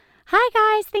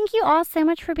guys, thank you all so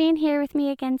much for being here with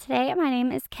me again today. My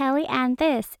name is Kelly, and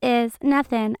this is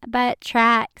Nothing But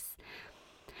Tracks.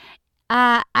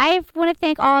 I want to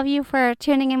thank all of you for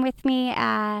tuning in with me.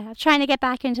 Trying to get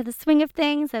back into the swing of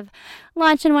things, of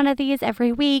launching one of these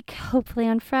every week, hopefully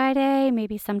on Friday,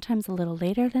 maybe sometimes a little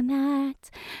later than that.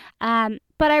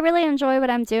 But I really enjoy what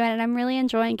I'm doing, and I'm really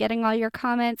enjoying getting all your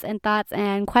comments and thoughts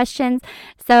and questions.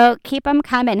 So keep them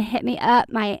coming. Hit me up.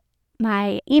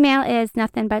 My email is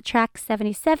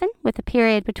nothingbuttracks77 with a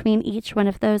period between each one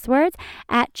of those words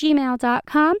at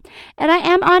gmail.com. And I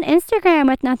am on Instagram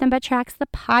with Nothing But Tracks, the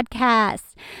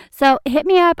podcast. So hit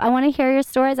me up. I want to hear your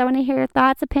stories. I want to hear your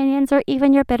thoughts, opinions, or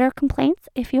even your bitter complaints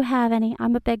if you have any.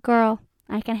 I'm a big girl.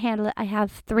 I can handle it. I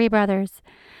have 3 brothers.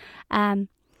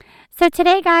 So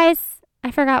today, guys,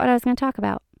 I forgot what I was going to talk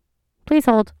about. Please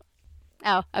hold.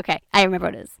 Oh, okay. I remember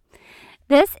what it is.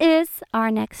 This is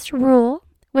our next rule,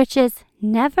 which is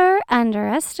never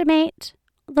underestimate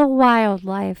the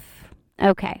wildlife.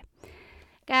 Okay.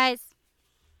 Guys,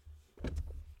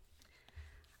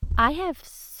 I have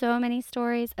so many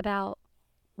stories about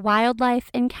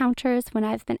wildlife encounters when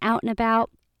I've been out and about.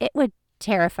 It would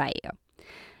terrify you.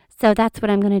 So that's what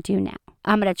I'm going to do now.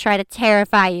 I'm going to try to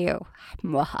terrify you.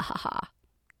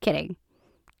 Kidding.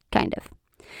 Kind of.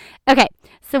 Okay,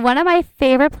 so one of my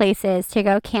favorite places to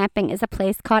go camping is a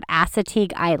place called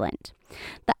Assateague Island.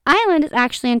 The island is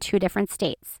actually in 2 different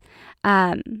states,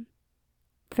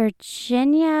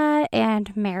 Virginia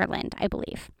and Maryland, I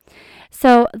believe.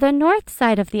 So the north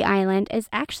side of the island is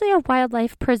actually a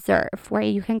wildlife preserve where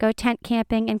you can go tent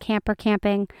camping and camper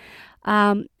camping,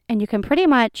 and you can pretty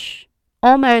much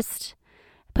almost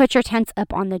put your tents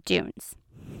up on the dunes.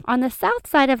 On the south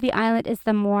side of the island is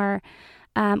the more,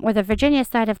 or the Virginia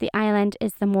side of the island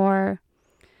is the more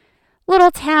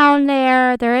little town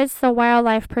there. There is the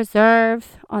wildlife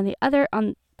preserve on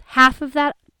half of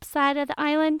that side of the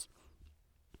island.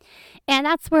 And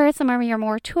that's where some of your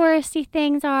more touristy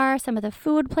things are, some of the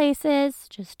food places.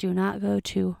 Just do not go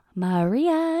to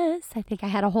Maria's. I think I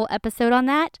had a whole episode on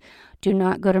that. Do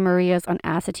not go to Maria's on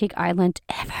Assateague Island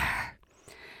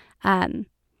ever.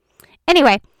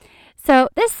 Anyway, so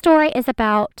this story is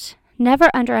about never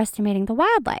underestimating the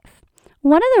wildlife.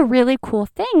 One of the really cool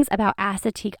things about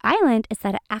Assateague Island is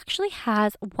that it actually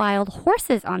has wild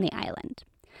horses on the island.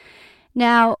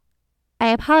 Now, I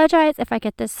apologize if I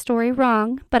get this story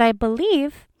wrong, but I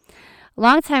believe a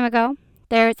long time ago,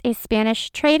 there's a Spanish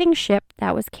trading ship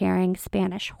that was carrying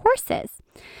Spanish horses.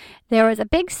 There was a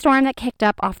big storm that kicked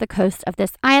up off the coast of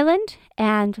this island,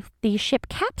 and the ship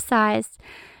capsized,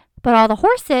 but all the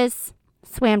horses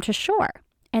swam to shore,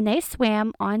 and they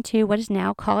swam onto what is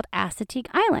now called Assateague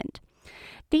Island.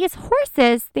 These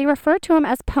horses, they refer to them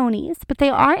as ponies, but they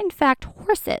are in fact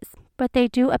horses, but they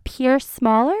do appear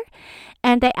smaller,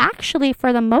 and they actually,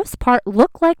 for the most part,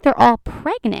 look like they're all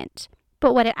pregnant.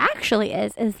 But what it actually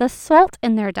is the salt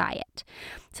in their diet.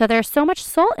 So there's so much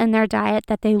salt in their diet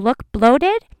that they look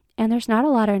bloated, and there's not a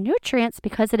lot of nutrients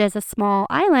because it is a small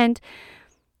island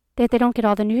that they don't get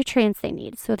all the nutrients they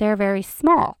need. So they're very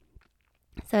small.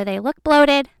 So they look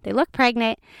bloated, they look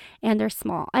pregnant, and they're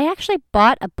small. I actually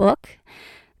bought a book.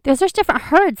 There's different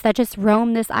herds that just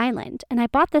roam this island. And I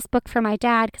bought this book for my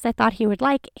dad because I thought he would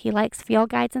like it. He likes field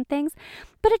guides and things.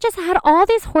 But it just had all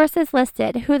these horses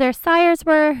listed, who their sires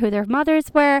were, who their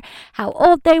mothers were, how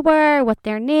old they were, what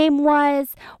their name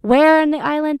was, where on the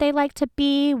island they like to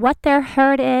be, what their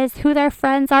herd is, who their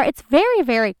friends are. It's very,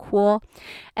 very cool.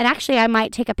 And actually, I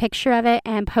might take a picture of it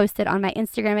and post it on my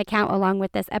Instagram account along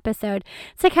with this episode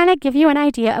to kind of give you an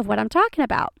idea of what I'm talking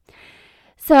about.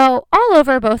 So all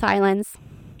over both islands,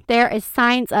 there is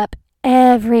signs up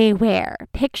everywhere.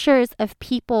 Pictures of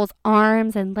people's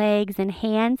arms and legs and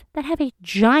hands that have a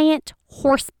giant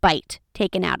horse bite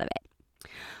taken out of it.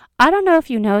 I don't know if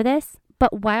you know this,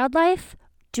 but wildlife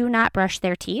do not brush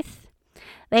their teeth.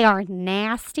 They are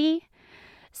nasty.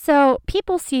 So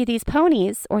people see these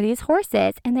ponies or these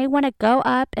horses and they want to go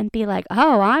up and be like,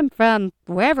 oh, I'm from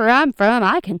wherever I'm from.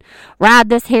 I can ride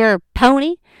this here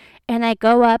pony. And they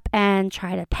go up and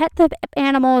try to pet the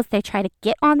animals. They try to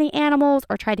get on the animals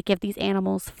or try to give these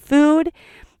animals food.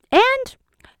 And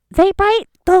they bite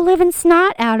the living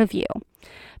snot out of you.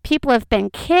 People have been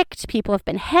kicked. People have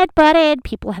been headbutted.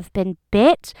 People have been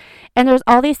bit. And there's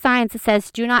all these signs that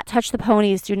says, do not touch the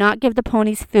ponies. Do not give the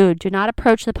ponies food. Do not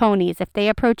approach the ponies. If they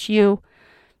approach you,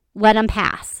 let them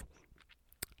pass.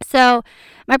 So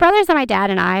my brothers and my dad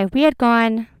and I, we had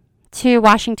gone to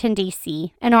Washington,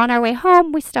 D.C. And on our way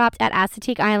home, we stopped at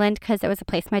Assateague Island because it was a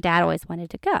place my dad always wanted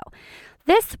to go.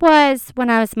 This was when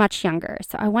I was much younger.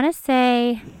 So I want to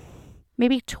say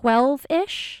maybe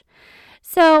 12-ish.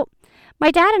 So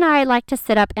My dad and I like to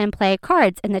sit up and play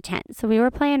cards in the tent. So we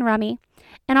were playing rummy.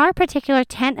 And our particular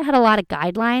tent had a lot of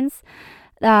guidelines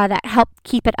that helped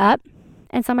keep it up.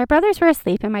 And so my brothers were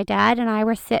asleep, and my dad and I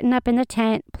were sitting up in the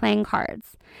tent playing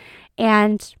cards.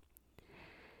 And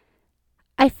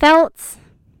I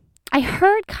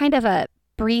heard kind of a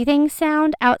breathing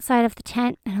sound outside of the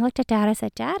tent. And I looked at Dad. I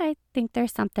said, Dad, I think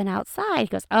there's something outside. He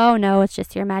goes, oh, no, it's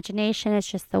just your imagination. It's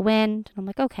just the wind. And I'm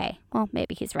like, okay, well,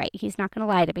 maybe he's right. He's not going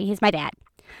to lie to me. He's my dad.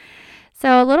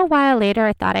 So a little while later,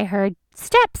 I thought I heard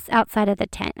steps outside of the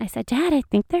tent. I said, Dad, I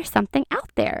think there's something out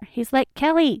there. He's like,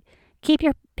 Kelly, keep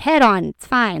your head on. It's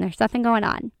fine. There's nothing going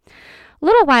on. A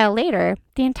little while later,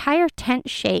 the entire tent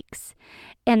shakes,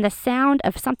 and the sound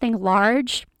of something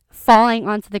large falling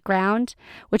onto the ground,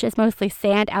 which is mostly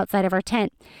sand outside of our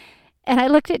tent. And I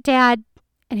looked at Dad,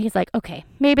 and he's like, okay,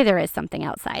 maybe there is something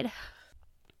outside.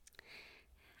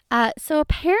 So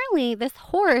apparently this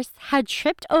horse had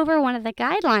tripped over one of the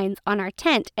guidelines on our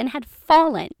tent and had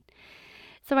fallen.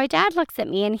 So my dad looks at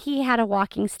me, and he had a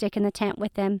walking stick in the tent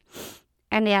with him.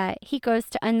 And he goes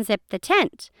to unzip the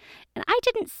tent. And I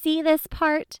didn't see this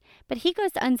part, but he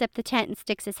goes to unzip the tent and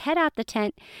sticks his head out the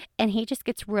tent. And he just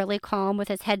gets really calm with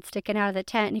his head sticking out of the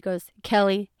tent. And he goes,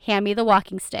 Kelly, hand me the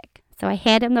walking stick. So I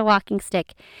hand him the walking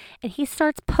stick. And he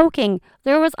starts poking.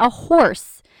 There was a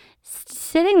horse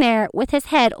sitting there with his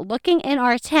head looking in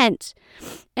our tent.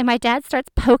 And my dad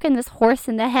starts poking this horse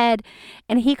in the head.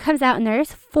 And he comes out, and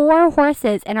there's 4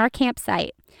 horses in our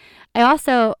campsite. I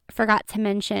also forgot to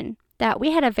mention that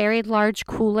we had a very large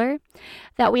cooler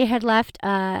that we had left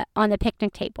on the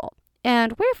picnic table.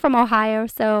 And we're from Ohio,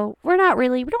 so we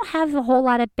don't have a whole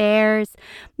lot of bears.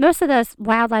 Most of the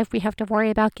wildlife we have to worry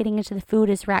about getting into the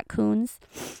food is raccoons.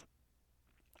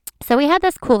 So we had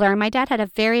this cooler, and my dad had a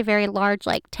very, very large,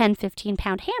 like 10,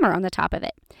 15-pound hammer on the top of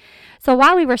it. So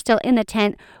while we were still in the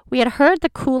tent, we had heard the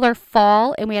cooler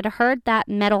fall, and we had heard that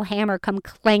metal hammer come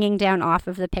clanging down off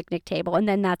of the picnic table. And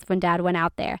then that's when Dad went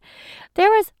out there. There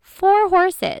was 4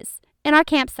 horses in our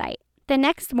campsite. The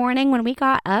next morning when we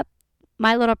got up,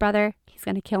 my little brother, he's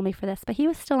going to kill me for this, but he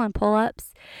was still on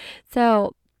pull-ups.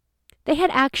 So they had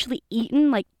actually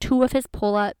eaten like 2 of his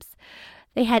pull-ups.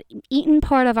 They had eaten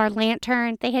part of our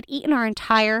lantern. They had eaten our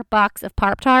entire box of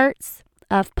Pop-Tarts.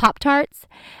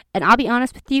 And I'll be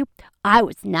honest with you, I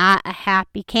was not a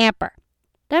happy camper.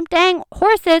 Them dang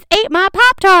horses ate my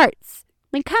Pop-Tarts.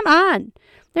 I mean, come on.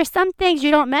 There's some things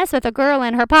you don't mess with a girl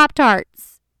and her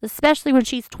Pop-Tarts, especially when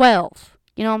she's 12.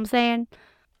 You know what I'm saying?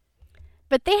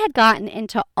 But they had gotten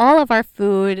into all of our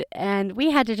food, and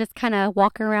we had to just kind of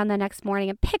walk around the next morning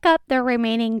and pick up the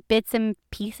remaining bits and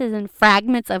pieces and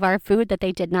fragments of our food that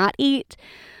they did not eat.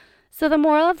 So the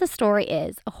moral of the story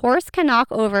is, a horse can knock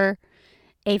over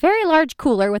a very large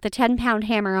cooler with a 10-pound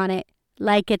hammer on it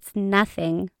like it's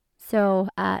nothing. So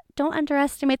don't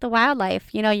underestimate the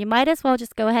wildlife. You know, you might as well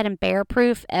just go ahead and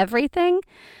bear-proof everything.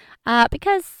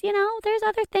 Because, you know, there's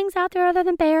other things out there other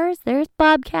than bears. There's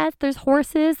bobcats, there's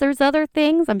horses, there's other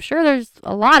things. I'm sure there's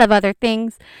a lot of other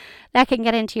things that can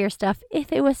get into your stuff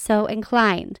if it was so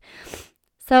inclined.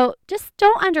 So just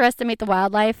don't underestimate the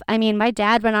wildlife. I mean, my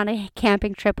dad went on a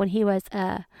camping trip when he was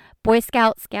a Boy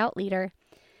Scout leader.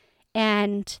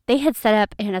 And they had set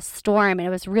up in a storm, and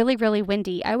it was really, really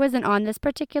windy. I wasn't on this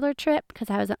particular trip because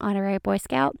I was an honorary Boy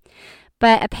Scout.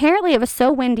 But apparently it was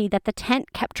so windy that the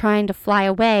tent kept trying to fly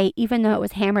away, even though it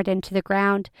was hammered into the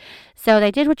ground. So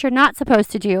they did what you're not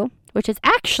supposed to do, which is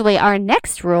actually our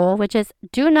next rule, which is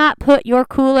do not put your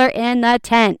cooler in the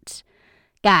tent.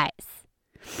 Guys,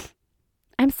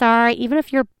 I'm sorry, even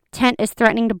if your tent is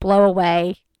threatening to blow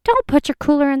away, don't put your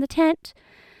cooler in the tent.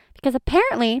 Because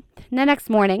apparently, the next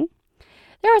morning,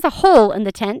 there was a hole in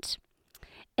the tent,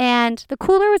 and the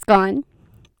cooler was gone,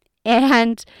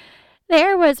 and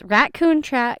there was raccoon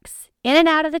tracks in and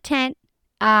out of the tent.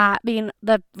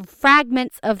 The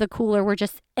fragments of the cooler were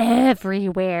just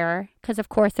everywhere because, of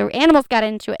course, the animals got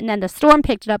into it, and then the storm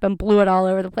picked it up and blew it all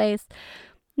over the place.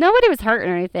 Nobody was hurt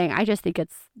or anything. I just think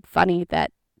it's funny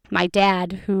that my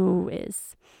dad, who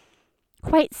is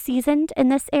quite seasoned in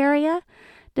this area,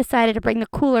 decided to bring the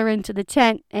cooler into the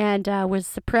tent and was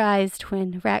surprised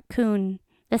when Raccoon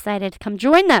decided to come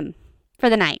join them for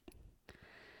the night.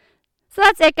 So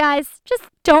that's it, guys. Just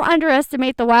don't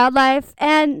underestimate the wildlife,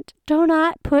 and do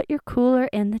not put your cooler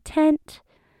in the tent.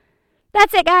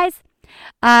 That's it, guys.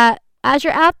 As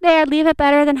you're out there, leave it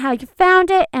better than how you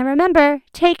found it. And remember,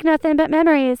 take nothing but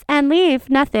memories and leave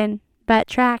nothing but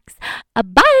tracks.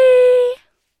 Bye!